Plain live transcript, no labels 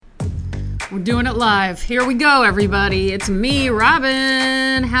We're doing it live. Here we go, everybody. It's me,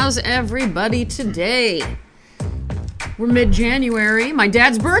 Robin. How's everybody today? We're mid-January. My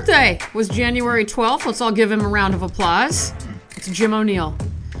dad's birthday was January 12th. Let's all give him a round of applause. It's Jim O'Neill.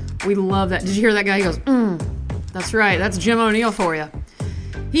 We love that. Did you hear that guy? He goes, That's right. That's Jim O'Neill for you.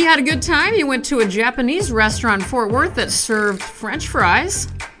 He had a good time. He went to a Japanese restaurant in Fort Worth that served French fries,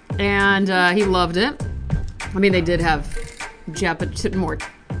 and he loved it. I mean, they did have more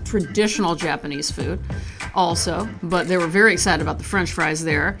traditional Japanese food also, but they were very excited about the French fries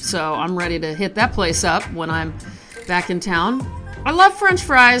there, so I'm ready to hit that place up when I'm back in town. I love French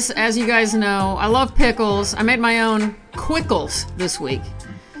fries, as you guys know. I love pickles. I made my own Quickles this week.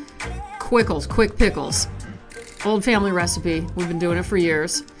 Quickles, quick pickles. Old family recipe. We've been doing it for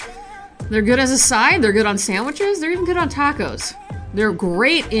years. They're good as a side. They're good on sandwiches. They're even good on tacos. They're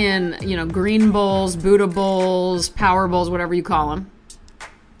great in, green bowls, Buddha bowls, power bowls, whatever you call them.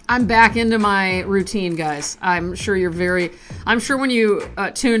 I'm back into my routine, guys. I'm sure when you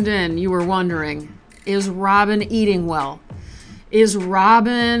tuned in, you were wondering, is Robin eating well? Is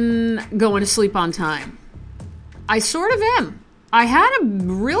Robin going to sleep on time? I sort of am. I had a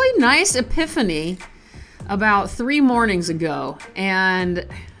really nice epiphany about 3 mornings ago, and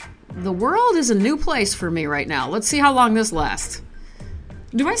the world is a new place for me right now. Let's see how long this lasts.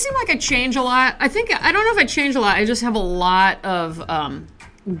 Do I seem like I change a lot? I don't know if I change a lot. I just have a lot of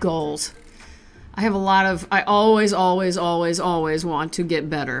goals. I always want to get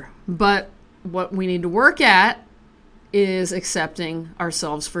better. But what we need to work at is accepting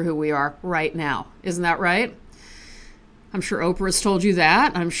ourselves for who we are right now. Isn't that right? I'm sure Oprah's told you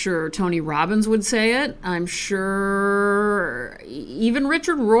that. I'm sure Tony Robbins would say it. I'm sure even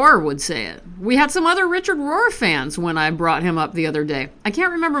Richard Rohr would say it. We had some other Richard Rohr fans when I brought him up the other day. I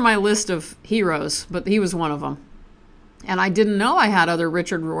can't remember my list of heroes, but he was one of them. And I didn't know I had other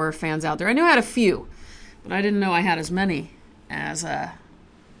Richard Rohr fans out there. I knew I had a few, but I didn't know I had as many as I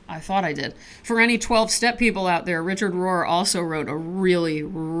thought I did. For any 12-step people out there, Richard Rohr also wrote a really,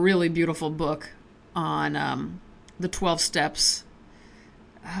 really beautiful book on the 12 steps.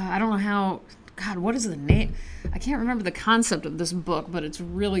 I don't know how, God, what is the name? I can't remember the concept of this book, but it's a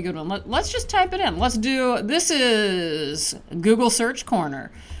really good one. Let's just type it in. This is Google Search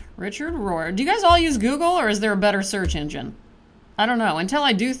Corner. Richard Rohr. Do you guys all use Google, or is there a better search engine? I don't know. Until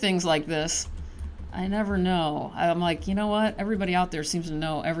I do things like this, I never know. I'm like, you know what? Everybody out there seems to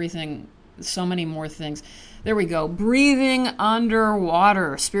know everything, so many more things. There we go. Breathing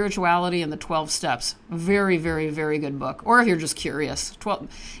Underwater, Spirituality and the 12 Steps. Very, very, very good book. Or if you're just curious.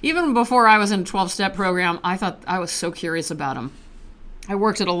 Even before I was in a 12-step program, I thought I was so curious about them. I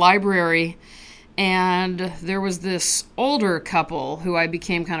worked at a library, and there was this older couple who I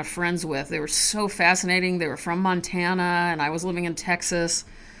became kind of friends with. They were so fascinating. They were from Montana, and I was living in Texas.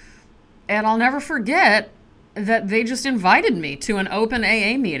 And I'll never forget that they just invited me to an open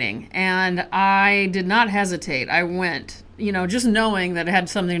AA meeting, and I did not hesitate. I went, just knowing that it had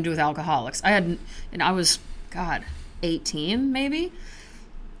something to do with alcoholics. I was, 18 maybe,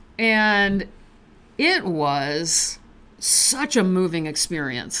 and it was such a moving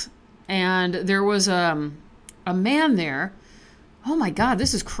experience. And there was a man there. Oh my God,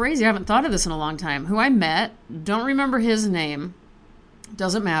 this is crazy. I haven't thought of this in a long time. Who I met, don't remember his name,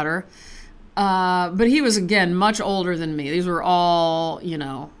 doesn't matter. But he was, again, much older than me. These were all,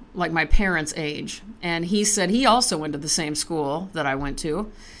 like my parents' age. And he said he also went to the same school that I went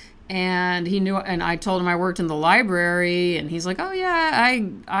to. And he knew, and I told him I worked in the library. And he's like, oh, yeah,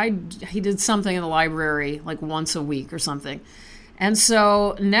 he did something in the library like once a week or something. And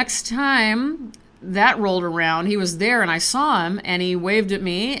so next time that rolled around, he was there and I saw him and he waved at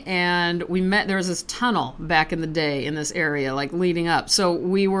me and we met. There was this tunnel back in the day in this area, like leading up. So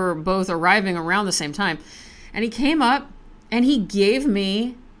we were both arriving around the same time. And he came up and he gave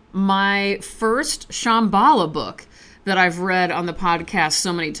me my first Shambhala book that I've read on the podcast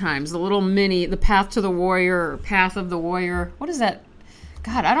so many times. The Path to the Warrior, or Path of the Warrior. What is that?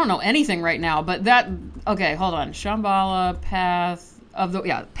 God, I don't know anything right now, but okay, hold on. Shambhala, Path of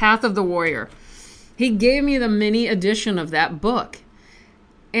the Warrior. He gave me the mini edition of that book.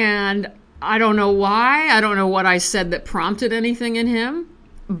 And I don't know why. I don't know what I said that prompted anything in him,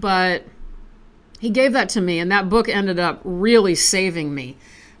 but he gave that to me, and that book ended up really saving me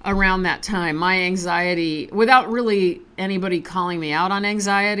around that time. My anxiety, without really anybody calling me out on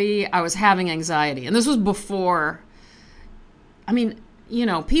anxiety, I was having anxiety. And this was before,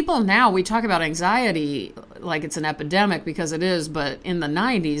 people now, we talk about anxiety like it's an epidemic, because it is, but in the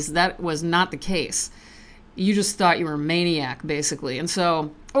 90s, that was not the case. You just thought you were a maniac, basically. And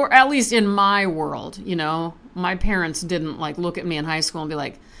so, or at least in my world, my parents didn't look at me in high school and be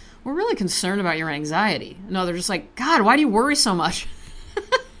like, we're really concerned about your anxiety. No, they're just like, God, why do you worry so much?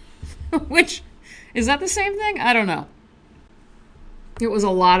 Which, is that the same thing? I don't know. It was a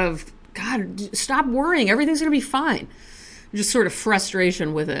lot of, God, stop worrying. Everything's going to be fine. Just sort of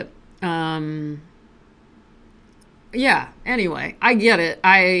frustration with it. Yeah, anyway, I get it.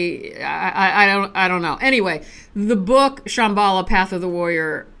 I don't know. Anyway, the book, Shambhala, Path of the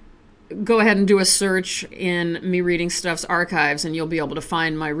Warrior, go ahead and do a search in Me Reading Stuff's archives and you'll be able to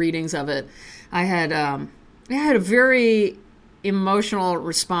find my readings of it. I had a very emotional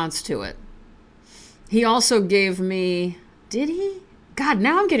response to it. He also gave me, did he? God,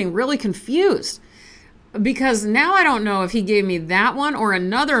 now I'm getting really confused because now I don't know if he gave me that one or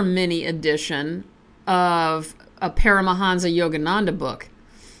another mini edition of a Paramahansa Yogananda book.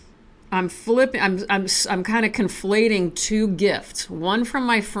 I'm kind of conflating two gifts. One from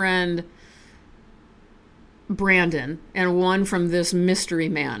my friend Brandon and one from this mystery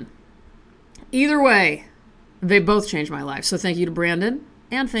man. Either way, they both changed my life. So thank you to Brandon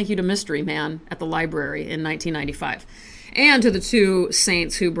and thank you to Mystery Man at the library in 1995. And to the two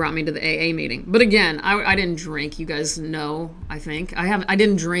saints who brought me to the AA meeting. But again, I didn't drink. You guys know, I think. I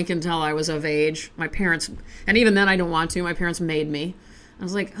didn't drink until I was of age. My parents, and even then I don't want to. My parents made me. I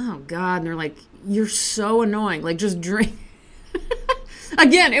was like, oh God. And they're like, you're so annoying. Like, just drink.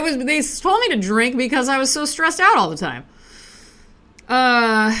 Again, they told me to drink because I was so stressed out all the time.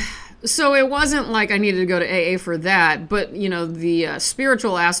 So it wasn't like I needed to go to AA for that, but, you know, the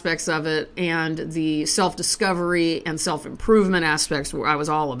spiritual aspects of it and the self-discovery and self-improvement aspects I was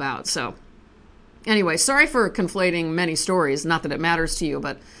all about. So anyway, sorry for conflating many stories. Not that it matters to you,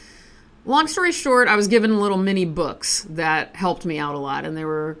 but long story short, I was given little mini books that helped me out a lot. And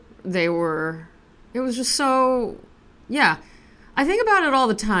it was just so, yeah. I think about it all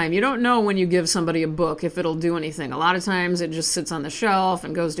the time. You don't know when you give somebody a book if it'll do anything. A lot of times it just sits on the shelf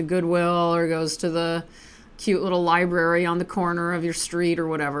and goes to Goodwill or goes to the cute little library on the corner of your street or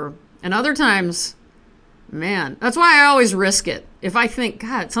whatever. And other times, man, that's why I always risk it. If I think,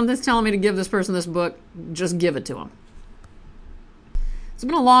 God, something's telling me to give this person this book, just give it to them. It's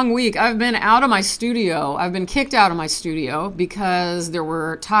been a long week. I've been out of my studio. I've been kicked out of my studio because there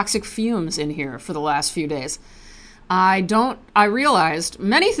were toxic fumes in here for the last few days. I realized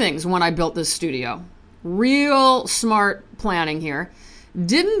many things when I built this studio. Real smart planning here.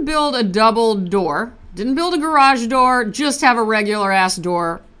 Didn't build a double door. Didn't build a garage door. Just have a regular ass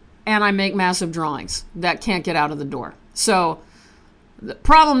door. And I make massive drawings that can't get out of the door. So,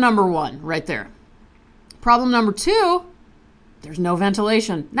 problem number one, right there. Problem number two, there's no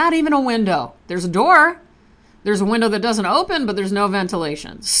ventilation. Not even a window. There's a door. There's a window that doesn't open, but there's no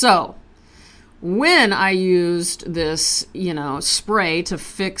ventilation. So, when I used this, spray to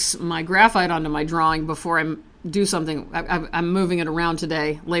fix my graphite onto my drawing before I do something, I'm moving it around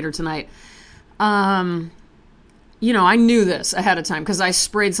later tonight. I knew this ahead of time because I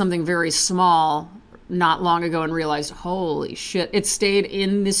sprayed something very small not long ago and realized, holy shit, it stayed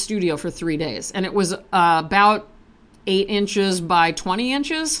in the studio for 3 days. And it was about 8 inches by 20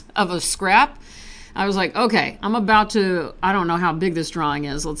 inches of a scrap. I was like, okay, I'm about to, I don't know how big this drawing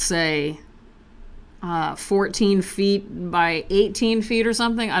is. Let's say 14 feet by 18 feet or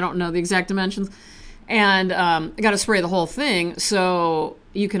something. I don't know the exact dimensions. And I got to spray the whole thing, so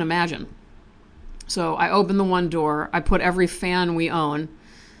you can imagine. So I opened the one door. I put every fan we own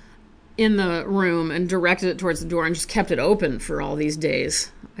in the room and directed it towards the door and just kept it open for all these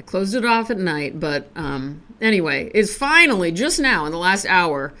days. I closed it off at night, but anyway, it's finally, just now, in the last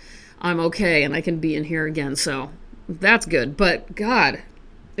hour, I'm okay and I can be in here again, so that's good. But God,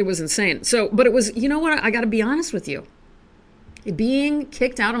 it was insane. So, but it was, you know what? I got to be honest with you. Being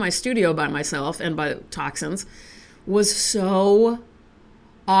kicked out of my studio by myself and by toxins was so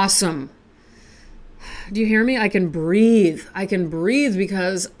awesome. Do you hear me? I can breathe. I can breathe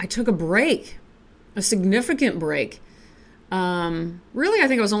because I took a break, a significant break. Really, I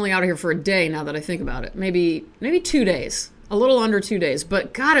think I was only out of here for a day now that I think about it. Maybe 2 days, a little under 2 days,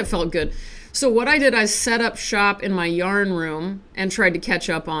 but God, it felt good. So what I did, I set up shop in my yarn room and tried to catch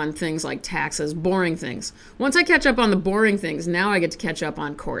up on things like taxes, boring things. Once I catch up on the boring things, now I get to catch up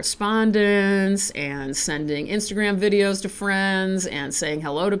on correspondence and sending Instagram videos to friends and saying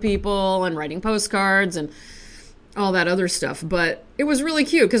hello to people and writing postcards and all that other stuff. But it was really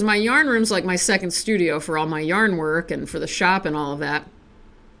cute because my yarn room's like my second studio for all my yarn work and for the shop and all of that,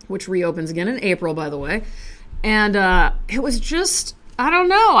 which reopens again in April, by the way. And it was just, I don't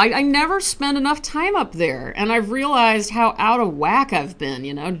know. I never spent enough time up there. And I've realized how out of whack I've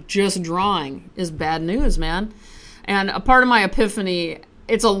been, just drawing is bad news, man. And a part of my epiphany,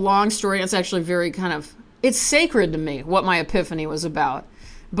 it's a long story. It's actually very it's sacred to me what my ephany was about.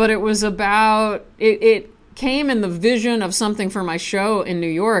 but it was about, it came in the vision of something for my show in New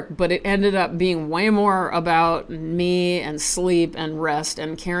York, but it ended up being way more about me and sleep and rest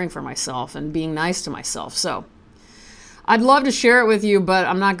and caring for myself and being nice to myself. So I'd love to share it with you, but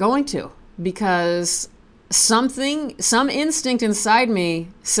I'm not going to, because some instinct inside me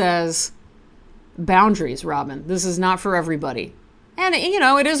says, boundaries, Robin. This is not for everybody. And,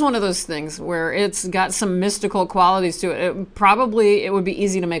 it is one of those things where it's got some mystical qualities to it. It would be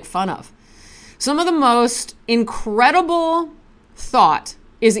easy to make fun of. Some of the most incredible thought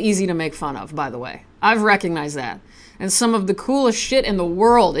is easy to make fun of, by the way. I've recognized that. And some of the coolest shit in the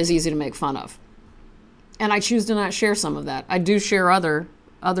world is easy to make fun of. And I choose to not share some of that. I do share other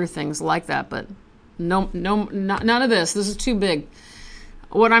things like that, but none of this. This is too big.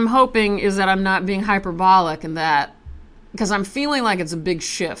 What I'm hoping is that I'm not being hyperbolic in that, because I'm feeling like it's a big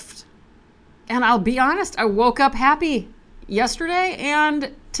shift. And I'll be honest, I woke up happy yesterday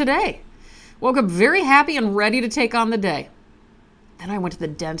and today. Woke up very happy and ready to take on the day. Then I went to the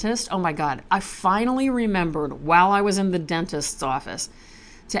dentist. Oh my God. I finally remembered while I was in the dentist's office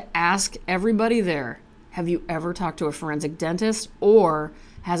to ask everybody there, have you ever talked to a forensic dentist, or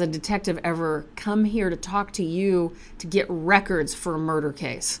has a detective ever come here to talk to you to get records for a murder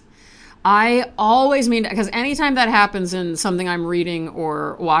case? I always mean, because anytime that happens in something I'm reading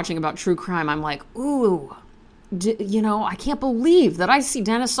or watching about true crime, I'm like, ooh, I can't believe that I see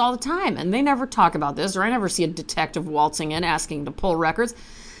dentists all the time and they never talk about this, or I never see a detective waltzing in asking to pull records.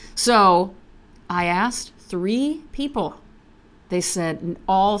 So I asked 3 people. They said,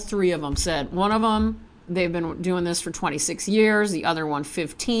 all 3 of them said, one of them, they've been doing this for 26 years, the other one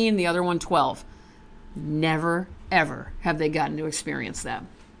 15, the other one 12. Never, ever have they gotten to experience that.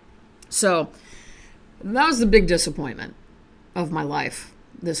 So that was the big disappointment of my life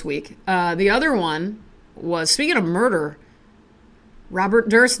this week. The other one was, speaking of murder, Robert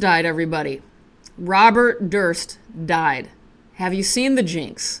Durst died, everybody. Robert Durst died. Have you seen The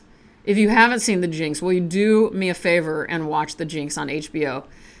Jinx? If you haven't seen The Jinx, will you do me a favor and watch The Jinx on HBO?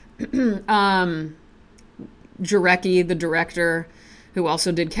 Jarecki, the director, who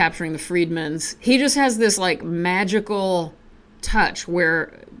also did Capturing the Friedmans, he just has this like magical touch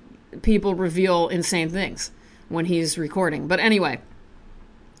where people reveal insane things when he's recording. But anyway,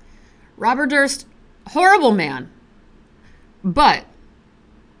 Robert Durst, horrible man, but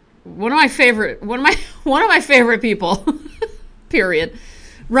one of my favorite people. Period.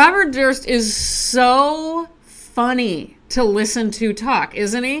 Robert Durst is so funny to listen to talk,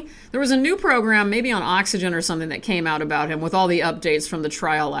 isn't he? There was a new program, maybe on Oxygen or something, that came out about him with all the updates from the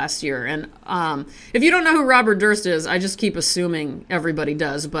trial last year. And if you don't know who Robert Durst is, I just keep assuming everybody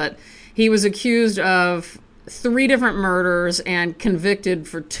does, but he was accused of 3 different murders and convicted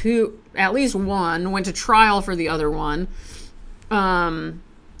for 2, at least 1, went to trial for the other one.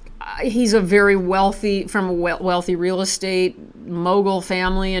 He's a very wealthy, from a wealthy real estate mogul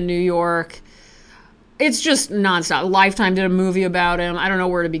family in New York. It's just nonstop. Lifetime did a movie about him. I don't know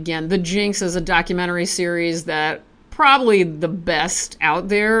where to begin. The Jinx is a documentary series that probably the best out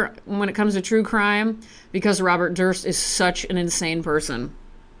there when it comes to true crime, because Robert Durst is such an insane person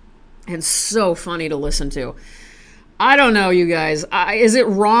and so funny to listen to. I don't know, you guys. Is it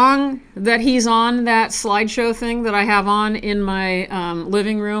wrong that he's on that slideshow thing that I have on in my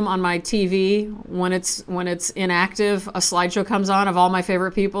living room on my TV when it's inactive? A slideshow comes on of all my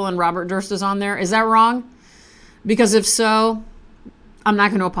favorite people and Robert Durst is on there. Is that wrong? Because if so, I'm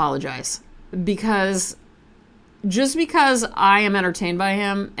not going to apologize. Because just because I am entertained by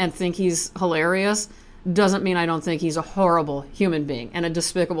him and think he's hilarious doesn't mean I don't think he's a horrible human being and a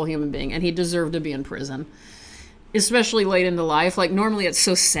despicable human being, and he deserved to be in prison. Especially late into life. Like, normally it's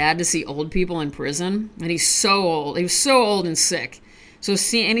so sad to see old people in prison, and he's so old. He was so old and sick.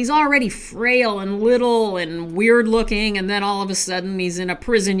 And he's already frail and little and weird looking, and then all of a sudden he's in a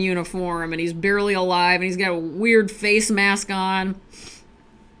prison uniform and he's barely alive and he's got a weird face mask on.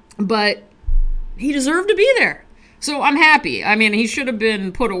 But he deserved to be there. So I'm happy. I mean, he should have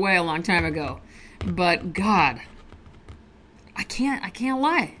been put away a long time ago. But God, I can't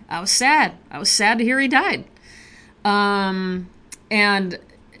lie. I was sad. I was sad to hear he died. And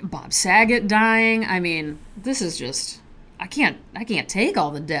Bob Saget dying. I mean, this is just, I can't take all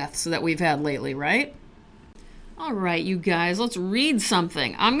the deaths that we've had lately, right? All right, you guys, let's read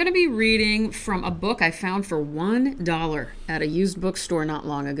something. I'm going to be reading from a book I found for $1 at a used bookstore not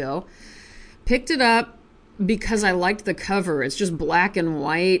long ago. Picked it up because I liked the cover. It's just black and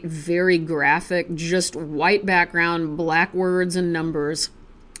white, very graphic, just white background, black words and numbers.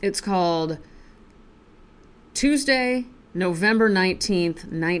 It's called Tuesday, November 19th,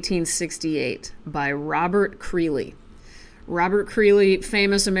 1968, by Robert Creeley. Robert Creeley,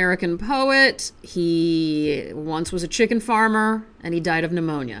 famous American poet. He once was a chicken farmer, and he died of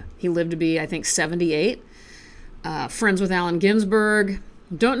pneumonia. He lived to be, I think, 78. Friends with Allen Ginsberg.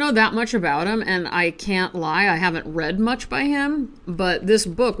 Don't know that much about him, and I can't lie, I haven't read much by him. But this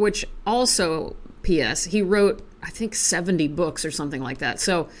book, which also, P.S., he wrote, I think, 70 books or something like that.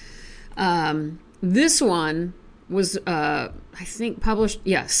 So this one was, I think, published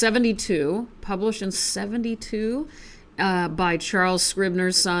in 72, by Charles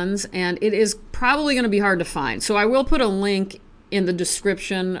Scribner's Sons, and it is probably going to be hard to find. So I will put a link in the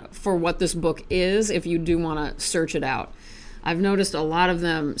description for what this book is if you do want to search it out. I've noticed a lot of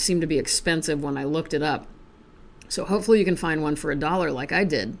them seem to be expensive when I looked it up. So hopefully you can find one for $1 like I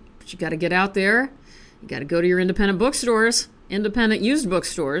did. But you got to get out there. You got to go to your independent bookstores, independent used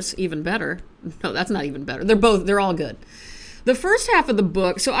bookstores, even better. No, that's not even better. They're all good. The first half of the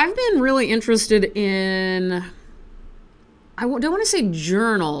book, so I've been really interested in, I don't want to say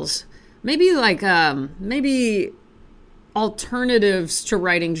journals, maybe like, maybe alternatives to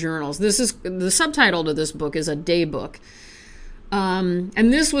writing journals. The subtitle to this book is A Day Book. And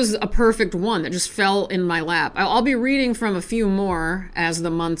this was a perfect one that just fell in my lap. I'll be reading from a few more as the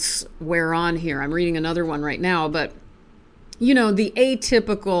months wear on here. I'm reading another one right now, but the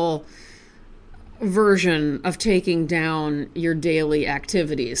atypical version of taking down your daily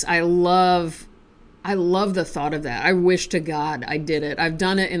activities. I love the thought of that. I wish to God I did it. I've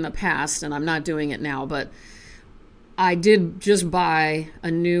done it in the past and I'm not doing it now, but I did just buy a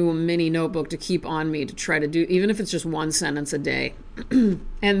new mini notebook to keep on me to try to do, even if it's just one sentence a day.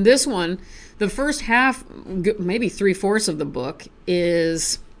 And this one, the first half, maybe 3/4 of the book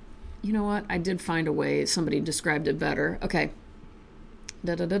is, you know what? I did find a way. Somebody described it better. Okay.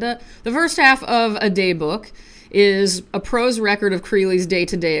 The first half of A Day Book is a prose record of Creeley's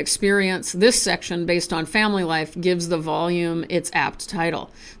day-to-day experience. This section, based on family life, gives the volume its apt title.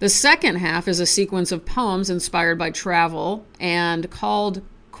 The second half is a sequence of poems inspired by travel and called,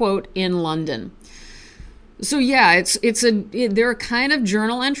 quote, In London. So yeah, they're kind of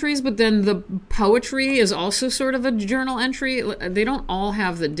journal entries, but then the poetry is also sort of a journal entry. They don't all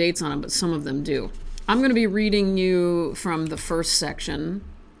have the dates on them, but some of them do. I'm going to be reading you from the first section.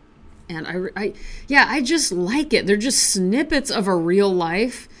 And I just like it. They're just snippets of a real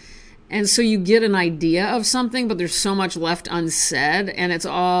life. And so you get an idea of something, but there's so much left unsaid. And it's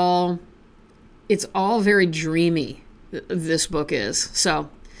all very dreamy, this book is. So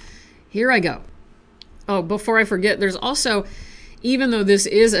here I go. Oh, before I forget, there's also, even though this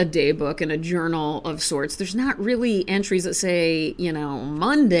is a day book and a journal of sorts, there's not really entries that say,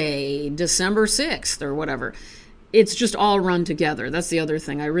 Monday, December 6th or whatever. It's just all run together. That's the other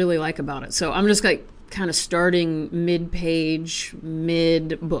thing I really like about it. So I'm just like kind of starting mid-page,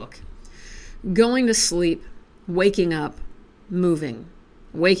 mid-book. Going to sleep, waking up, moving.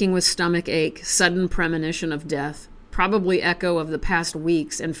 Waking with stomach ache, sudden premonition of death, probably echo of the past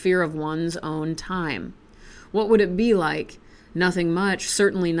weeks and fear of one's own time. What would it be like? Nothing much,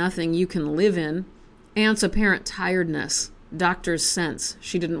 certainly nothing you can live in. Aunt's apparent tiredness, doctor's sense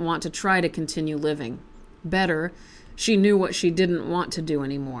she didn't want to try to continue living. Better, she knew what she didn't want to do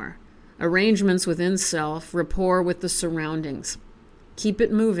anymore. Arrangements within self, rapport with the surroundings. Keep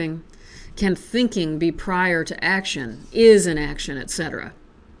it moving. Can thinking be prior to action? Is an action, etc.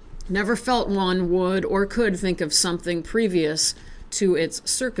 Never felt one would or could think of something previous to its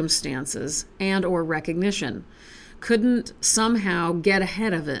circumstances and or recognition. Couldn't somehow get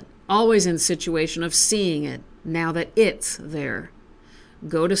ahead of it. Always in situation of seeing it, now that it's there.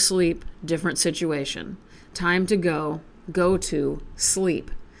 Go to sleep, different situation. Time to go to,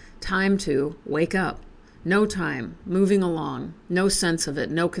 sleep. Time to, wake up. No time, moving along. No sense of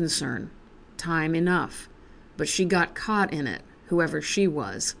it, no concern. Time enough. But she got caught in it, whoever she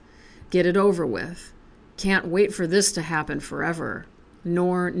was. Get it over with. Can't wait for this to happen forever.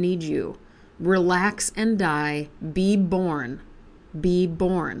 Nor need you. Relax and die. Be born. Be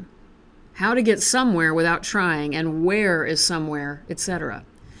born. How to get somewhere without trying, and where is somewhere, etc.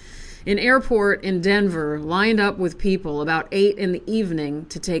 In airport in Denver, lined up with people about 8 in the evening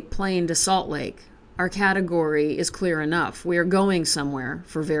to take plane to Salt Lake. Our category is clear enough. We are going somewhere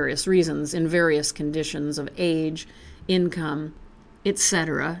for various reasons, in various conditions of age, income,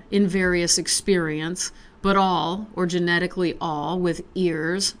 etc., in various experience, but all, or genetically all, with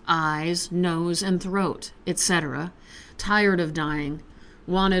ears, eyes, nose, and throat, etc., tired of dying,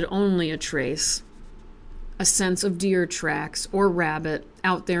 wanted only a trace, a sense of deer tracks or rabbit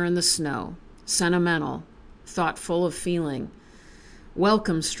out there in the snow, sentimental, thoughtful of feeling.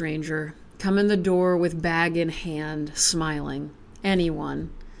 Welcome, stranger. Come in the door with bag in hand, smiling.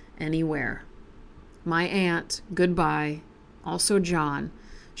 Anyone, anywhere. My aunt, goodbye. also John.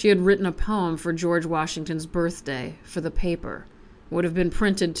 She had written a poem for George Washington's birthday for the paper. Would have been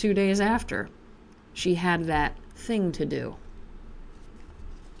printed 2 days after. She had that thing to do.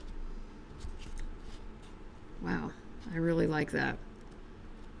 Wow, I really like that.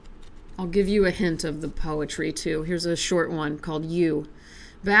 I'll give you a hint of the poetry, too. Here's a short one called You.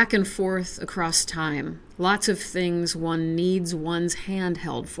 Back and forth across time. Lots of things one needs one's hand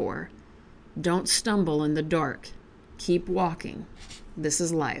held for. Don't stumble in the dark. Keep walking. This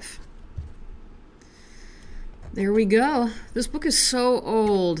is life. There we go. This book is so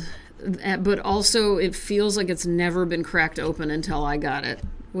old, but also it feels like it's never been cracked open until I got it,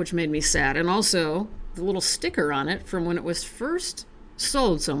 which made me sad. And also, the little sticker on it from when it was first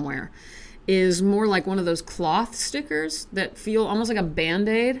sold somewhere is more like one of those cloth stickers that feel almost like a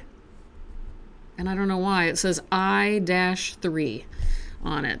Band-Aid. And I don't know why. It says I-3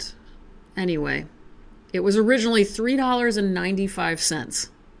 on it. Anyway, it was originally $3.95.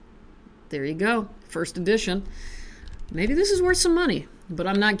 There you go. First edition. Maybe this is worth some money, but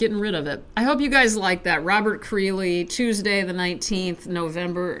I'm not getting rid of it. I hope you guys like that. Robert Creeley, Tuesday the 19th,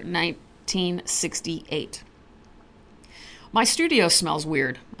 November 1968. My studio smells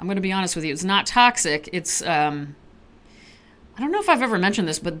weird. I'm going to be honest with you. It's not toxic. It's, I don't know if I've ever mentioned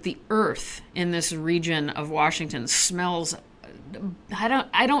this, but the earth in this region of Washington smells,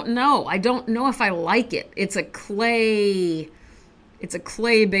 I don't know. I don't know if I like it. It's a clay-based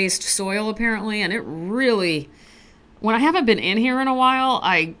soil, apparently, and it really, when I haven't been in here in a while,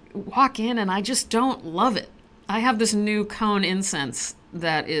 I walk in and I just don't love it. I have this new cone incense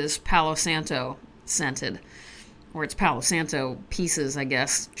that is Palo Santo scented, or it's Palo Santo pieces, I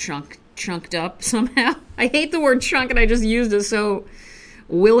guess, chunked up somehow. I hate the word chunk, and I just used it so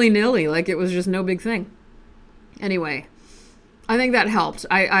willy-nilly, like it was just no big thing. Anyway, I think that helped.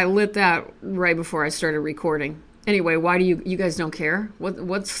 I lit that right before I started recording. Anyway, why do you guys don't care? What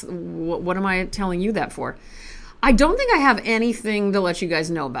am I telling you that for? I don't think I have anything to let you guys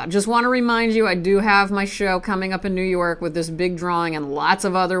know about. Just want to remind you, I do have my show coming up in New York with this big drawing and lots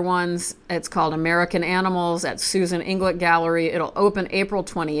of other ones. It's called American Animals at Susan Inglett Gallery. It'll open April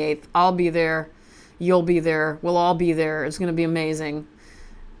 28th. I'll be there. You'll be there. We'll all be there. It's going to be amazing.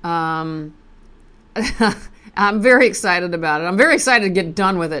 I'm very excited about it. I'm very excited to get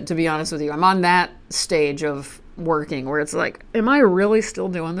done with it, to be honest with you. I'm on that stage of working where it's like, am I really still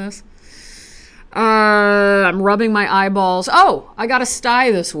doing this? I'm rubbing my eyeballs. Oh, I got a sty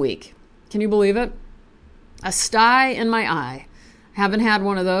this week. Can you believe it? A sty in my eye. Haven't had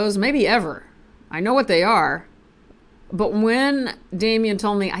one of those, maybe ever. I know what they are. But when Damien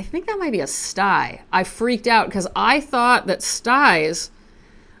told me, I think that might be a sty, I freaked out because I thought that styes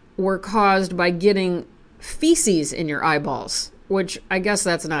were caused by getting feces in your eyeballs, which I guess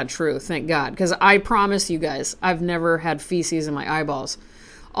that's not true, thank God, because I promise you guys, I've never had feces in my eyeballs.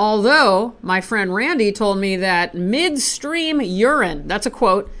 Although, my friend Randy told me that midstream urine, that's a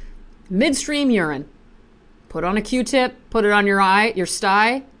quote, midstream urine, put on a Q-tip, put it on your eye, your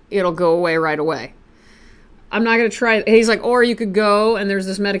sty, it'll go away right away. I'm not going to try it. He's like, or you could go, and there's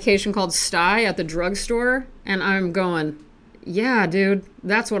this medication called sty at the drugstore, and I'm going, yeah, dude,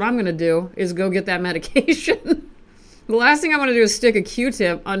 that's what I'm going to do, is go get that medication. The last thing I want to do is stick a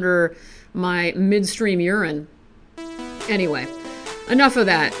Q-tip under my midstream urine. Anyway. Enough of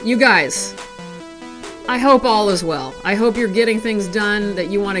that. You guys, I hope all is well. I hope you're getting things done that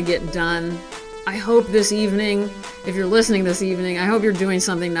you want to get done. I hope this evening, if you're listening this evening, I hope you're doing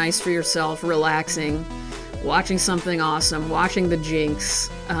something nice for yourself, relaxing, watching something awesome, watching the Jinx,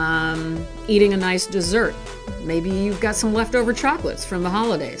 eating a nice dessert. Maybe you've got some leftover chocolates from the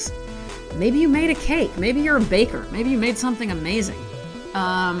holidays. Maybe you made a cake. Maybe you're a baker. Maybe you made something amazing.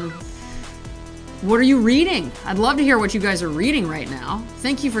 What are you reading? I'd love to hear what you guys are reading right now.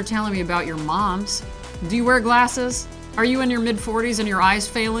 Thank you for telling me about your moms. Do you wear glasses? Are you in your mid-40s and your eyes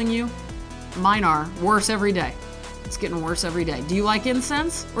failing you? Mine are. Worse every day. It's getting worse every day. Do you like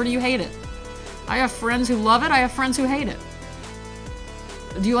incense or do you hate it? I have friends who love it. I have friends who hate it.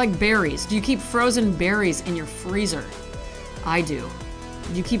 Do you like berries? Do you keep frozen berries in your freezer? I do.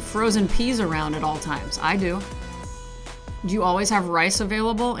 Do you keep frozen peas around at all times? I do. Do you always have rice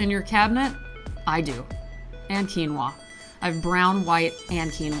available in your cabinet? I do. And quinoa. I have brown, white,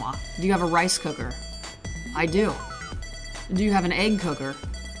 and quinoa. Do you have a rice cooker? I do. Do you have an egg cooker?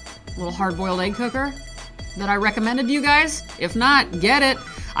 A little hard-boiled egg cooker that I recommended to you guys? If not, get it.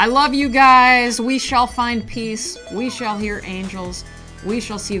 I love you guys. We shall find peace. We shall hear angels. We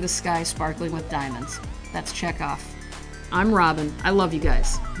shall see the sky sparkling with diamonds. That's Chekhov. I'm Robin. I love you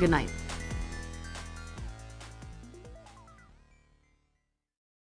guys. Good night.